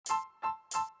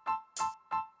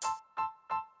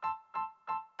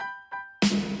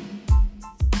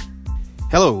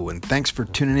Hello, and thanks for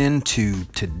tuning in to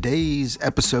today's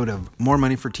episode of More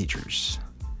Money for Teachers.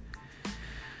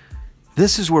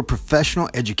 This is where professional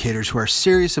educators who are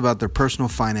serious about their personal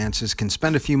finances can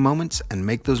spend a few moments and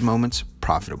make those moments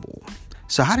profitable.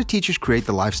 So how do teachers create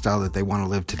the lifestyle that they want to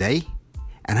live today?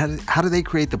 And how do they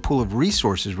create the pool of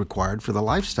resources required for the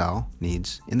lifestyle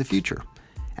needs in the future?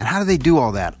 And how do they do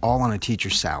all that, all on a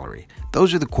teacher's salary?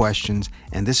 Those are the questions,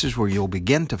 and this is where you'll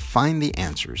begin to find the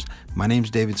answers. My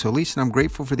name's David Solis, and I'm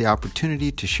grateful for the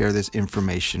opportunity to share this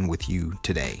information with you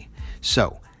today.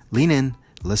 So, lean in,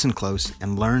 listen close,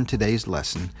 and learn today's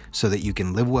lesson so that you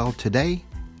can live well today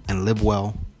and live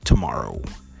well tomorrow.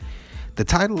 The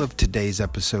title of today's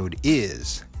episode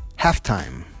is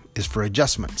Halftime is for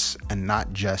Adjustments and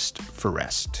Not Just for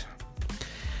Rest.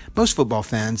 Most football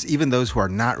fans, even those who are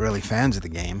not really fans of the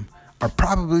game, are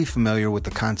probably familiar with the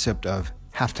concept of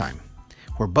halftime,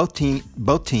 where both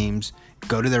teams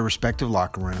go to their respective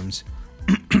locker rooms.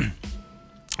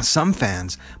 Some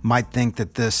fans might think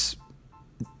that this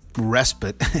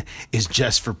respite is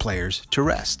just for players to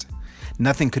rest.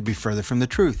 Nothing could be further from the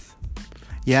truth.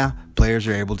 Yeah, players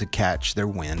are able to catch their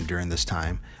wind during this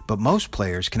time, but most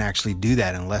players can actually do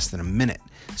that in less than a minute,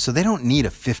 so they don't need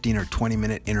a 15 or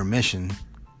 20-minute intermission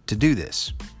to do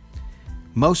this.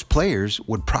 Most players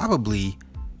would probably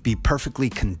be perfectly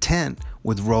content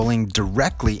with rolling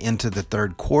directly into the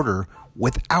third quarter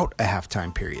without a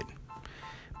halftime period.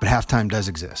 But halftime does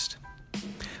exist.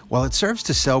 While it serves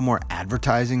to sell more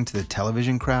advertising to the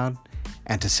television crowd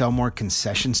and to sell more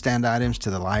concession stand items to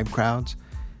the live crowds,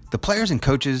 the players and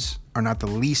coaches are not the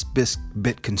least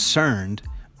bit concerned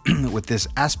with this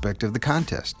aspect of the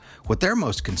contest. What they're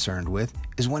most concerned with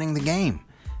is winning the game.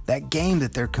 That game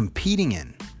that they're competing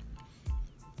in.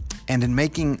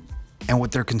 And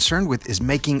what they're concerned with is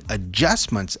making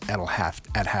adjustments at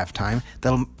halftime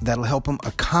that'll help them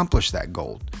accomplish that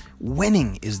goal.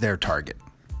 Winning is their target.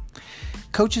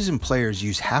 Coaches and players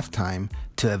use halftime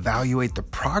to evaluate the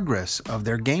progress of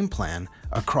their game plan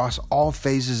across all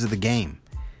phases of the game.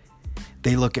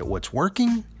 They look at what's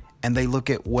working and they look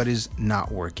at what is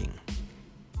not working.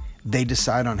 They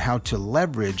decide on how to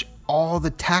leverage all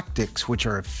the tactics which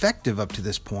are effective up to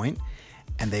this point,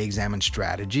 and they examine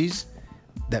strategies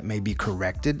that may be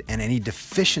corrected and any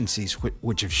deficiencies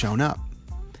which have shown up.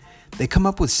 They come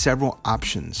up with several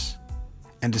options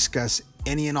and discuss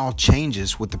any and all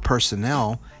changes with the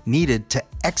personnel needed to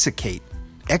execute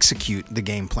the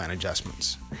game plan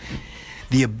adjustments.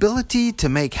 The ability to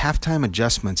make halftime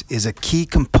adjustments is a key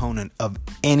component of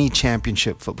any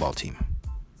championship football team.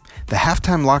 The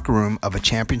halftime locker room of a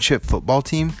championship football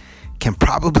team can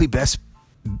probably best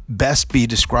be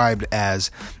described as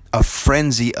a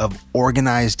frenzy of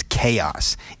organized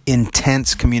chaos,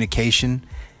 intense communication,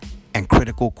 and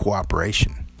critical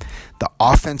cooperation. The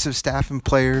offensive staff and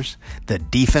players, the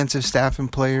defensive staff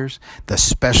and players, the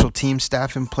special team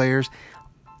staff and players,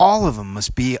 all of them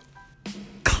must be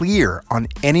clear on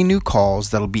any new calls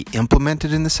that'll be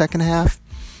implemented in the second half.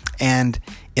 And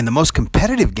in the most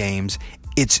competitive games,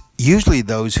 it's usually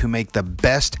those who make the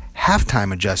best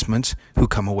halftime adjustments who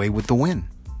come away with the win.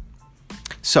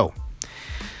 So,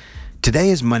 today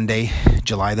is Monday,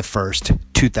 July the 1st,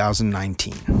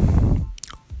 2019.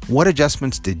 What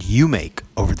adjustments did you make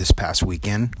over this past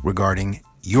weekend regarding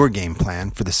your game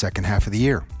plan for the second half of the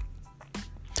year?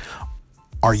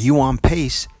 Are you on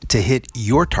pace to hit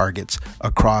your targets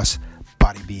across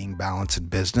body, being, balance, and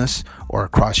business, or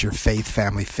across your faith,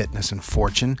 family, fitness, and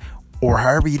fortune, or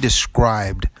however it is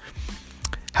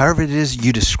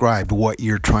you described what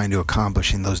you're trying to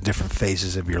accomplish in those different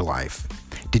phases of your life?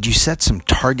 Did you set some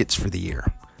targets for the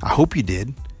year? I hope you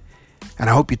did. And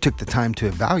I hope you took the time to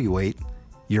evaluate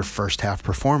your first half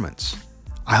performance.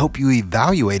 I hope you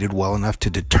evaluated well enough to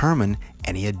determine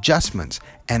any adjustments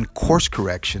and course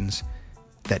corrections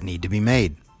that need to be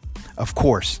made. Of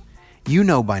course, you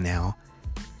know by now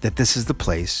that this is the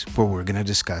place where we're going to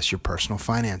discuss your personal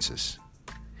finances.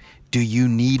 Do you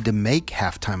need to make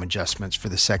halftime adjustments for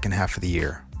the second half of the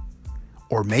year?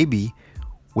 Or maybe,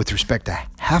 with respect to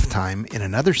halftime in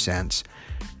another sense,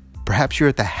 perhaps you're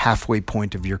at the halfway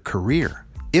point of your career.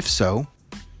 If so,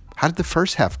 how did the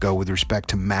first half go with respect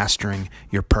to mastering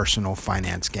your personal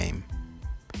finance game?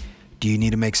 Do you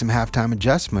need to make some halftime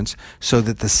adjustments so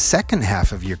that the second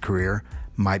half of your career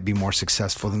might be more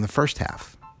successful than the first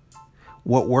half?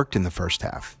 What worked in the first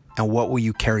half? And what will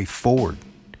you carry forward?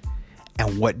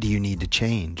 And what do you need to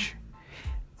change?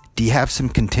 Do you have some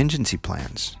contingency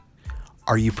plans?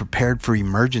 Are you prepared for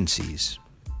emergencies?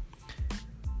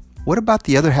 What about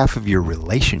the other half of your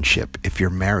relationship if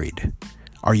you're married?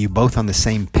 Are you both on the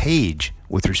same page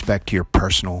with respect to your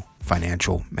personal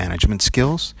financial management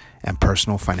skills and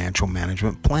personal financial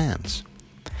management plans?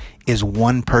 Is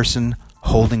one person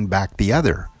holding back the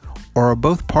other, or are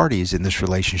both parties in this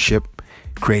relationship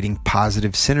creating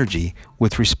positive synergy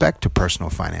with respect to personal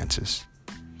finances?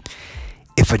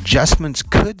 If adjustments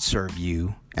could serve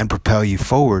you and propel you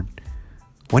forward,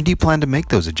 when do you plan to make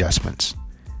those adjustments?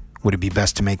 Would it be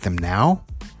best to make them now?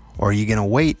 Or are you going to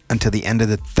wait until the end of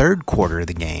the third quarter of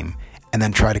the game and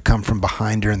then try to come from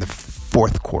behind during the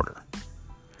fourth quarter?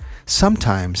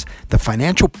 Sometimes the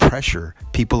financial pressure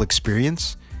people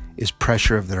experience is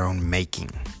pressure of their own making.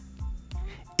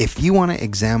 If you want to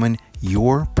examine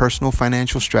your personal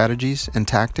financial strategies and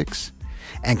tactics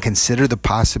and consider the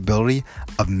possibility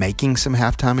of making some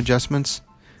halftime adjustments,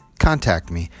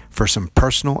 contact me for some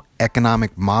personal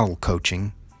economic model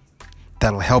coaching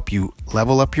that'll help you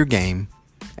level up your game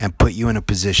and put you in a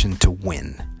position to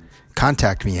win.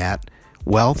 Contact me at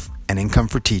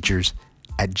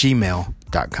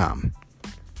wealthandincomeforteachers@gmail.com.